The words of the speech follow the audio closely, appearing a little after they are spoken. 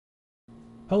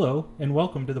Hello, and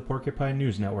welcome to the Porcupine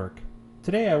News Network.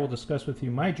 Today I will discuss with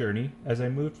you my journey as I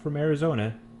moved from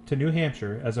Arizona to New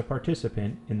Hampshire as a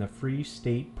participant in the Free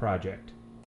State Project.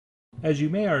 As you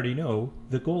may already know,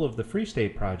 the goal of the Free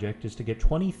State Project is to get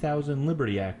 20,000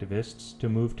 liberty activists to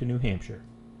move to New Hampshire.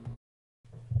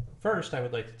 First, I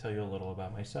would like to tell you a little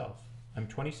about myself. I'm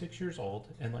 26 years old,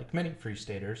 and like many Free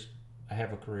Staters, I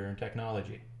have a career in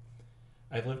technology.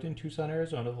 I've lived in Tucson,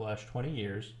 Arizona the last 20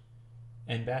 years,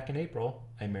 and back in April,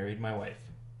 I married my wife.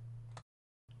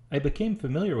 I became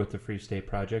familiar with the Free State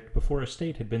Project before a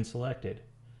state had been selected.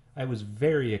 I was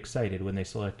very excited when they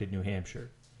selected New Hampshire.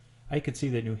 I could see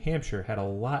that New Hampshire had a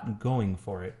lot going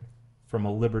for it from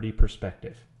a liberty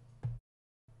perspective.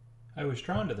 I was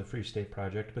drawn to the Free State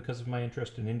Project because of my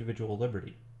interest in individual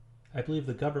liberty. I believe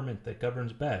the government that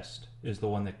governs best is the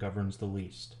one that governs the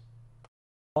least.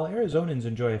 While Arizonans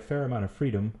enjoy a fair amount of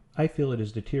freedom, I feel it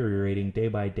is deteriorating day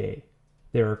by day.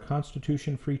 There are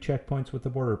Constitution-free checkpoints with the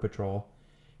Border Patrol,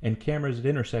 and cameras at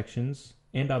intersections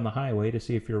and on the highway to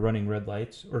see if you're running red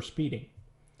lights or speeding.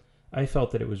 I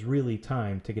felt that it was really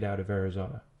time to get out of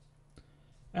Arizona.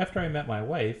 After I met my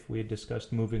wife, we had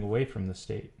discussed moving away from the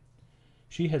state.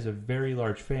 She has a very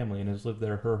large family and has lived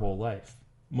there her whole life.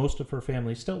 Most of her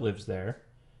family still lives there,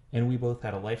 and we both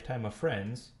had a lifetime of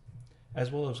friends,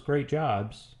 as well as great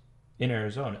jobs in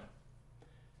Arizona.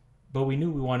 But we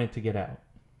knew we wanted to get out.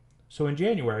 So in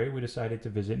January, we decided to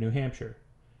visit New Hampshire.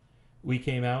 We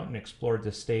came out and explored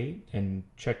the state and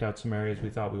checked out some areas we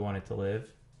thought we wanted to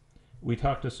live. We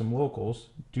talked to some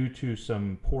locals. Due to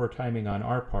some poor timing on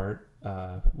our part,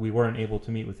 we weren't able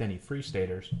to meet with any Free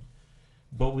Staters,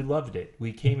 but we loved it.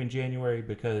 We came in January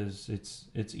because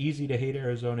it's easy to hate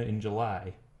Arizona in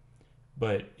July,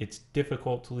 but it's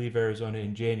difficult to leave Arizona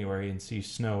in January and see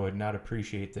snow and not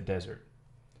appreciate the desert.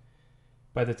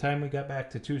 By the time we got back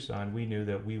to Tucson, we knew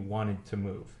that we wanted to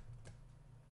move.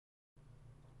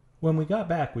 When we got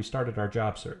back, we started our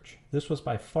job search. This was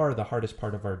by far the hardest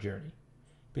part of our journey.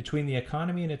 Between the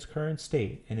economy in its current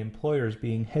state and employers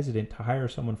being hesitant to hire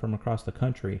someone from across the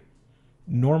country,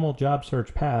 normal job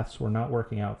search paths were not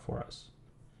working out for us.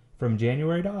 From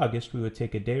January to August, we would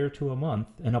take a day or two a month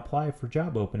and apply for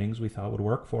job openings we thought would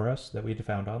work for us that we'd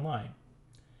found online.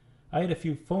 I had a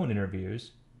few phone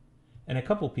interviews, and a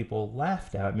couple people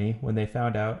laughed at me when they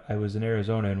found out I was in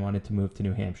Arizona and wanted to move to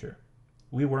New Hampshire.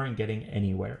 We weren't getting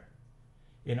anywhere.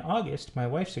 In August, my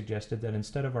wife suggested that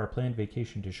instead of our planned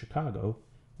vacation to Chicago,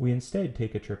 we instead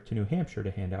take a trip to New Hampshire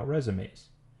to hand out resumes.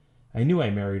 I knew I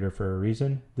married her for a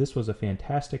reason. This was a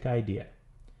fantastic idea.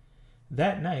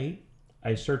 That night,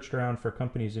 I searched around for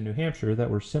companies in New Hampshire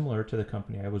that were similar to the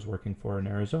company I was working for in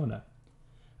Arizona.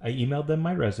 I emailed them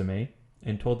my resume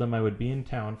and told them I would be in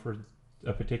town for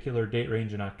a particular date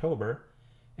range in October,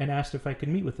 and asked if I could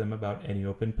meet with them about any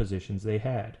open positions they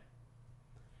had.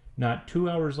 Not 2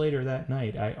 hours later that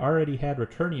night, I already had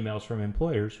return emails from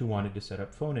employers who wanted to set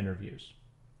up phone interviews.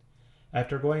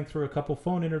 After going through a couple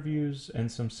phone interviews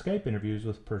and some Skype interviews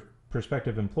with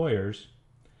prospective employers,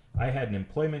 I had an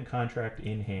employment contract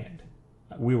in hand.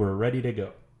 We were ready to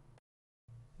go.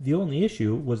 The only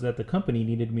issue was that the company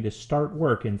needed me to start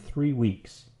work in 3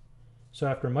 weeks. So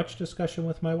after much discussion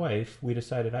with my wife, we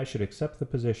decided I should accept the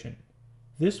position.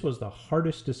 This was the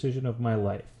hardest decision of my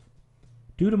life.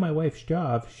 Due to my wife's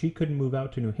job, she couldn't move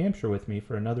out to New Hampshire with me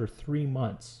for another 3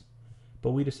 months.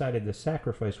 But we decided the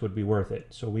sacrifice would be worth it,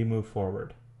 so we moved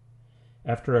forward.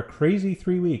 After a crazy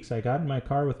 3 weeks, I got in my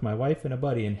car with my wife and a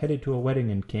buddy and headed to a wedding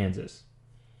in Kansas.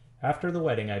 After the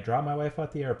wedding, I dropped my wife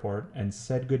at the airport and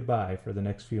said goodbye for the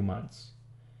next few months.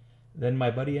 Then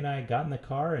my buddy and I got in the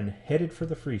car and headed for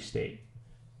the Free State.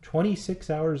 26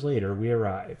 hours later, we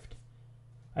arrived.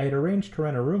 I had arranged to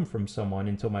rent a room from someone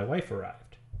until my wife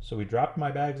arrived, so we dropped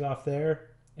my bags off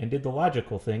there and did the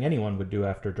logical thing anyone would do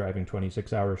after driving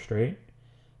 26 hours straight.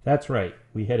 That's right,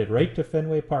 we headed right to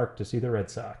Fenway Park to see the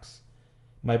Red Sox.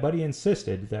 My buddy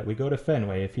insisted that we go to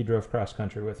Fenway if he drove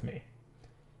cross-country with me.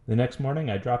 The next morning,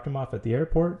 I dropped him off at the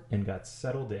airport and got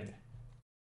settled in.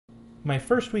 My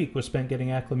first week was spent getting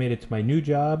acclimated to my new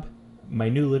job, my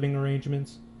new living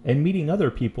arrangements, and meeting other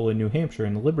people in New Hampshire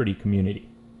in the Liberty community.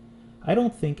 I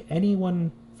don't think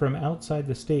anyone from outside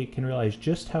the state can realize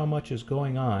just how much is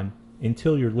going on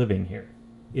until you're living here.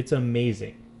 It's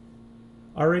amazing.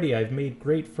 Already I've made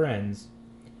great friends,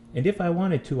 and if I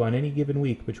wanted to on any given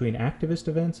week between activist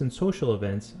events and social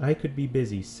events, I could be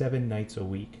busy 7 nights a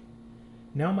week.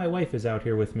 Now my wife is out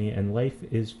here with me and life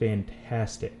is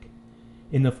fantastic.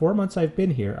 In the 4 months I've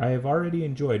been here, I have already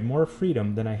enjoyed more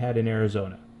freedom than I had in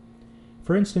Arizona.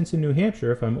 For instance, in New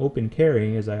Hampshire, if I'm open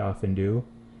carrying, as I often do,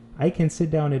 I can sit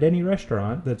down at any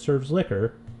restaurant that serves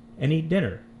liquor and eat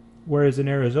dinner. whereas in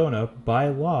Arizona, by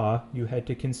law, you had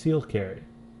to conceal carry.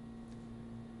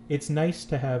 It's nice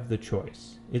to have the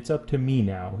choice. It's up to me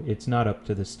now. It's not up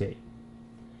to the state.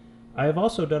 I have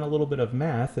also done a little bit of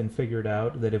math and figured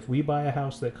out that if we buy a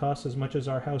house that costs as much as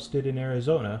our house did in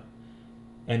Arizona,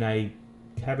 and I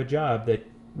have a job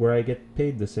where I get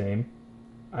paid the same,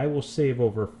 I will save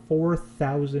over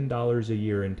 $4,000 a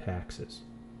year in taxes.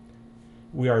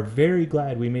 We are very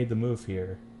glad we made the move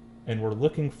here, and we're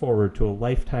looking forward to a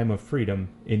lifetime of freedom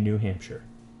in New Hampshire.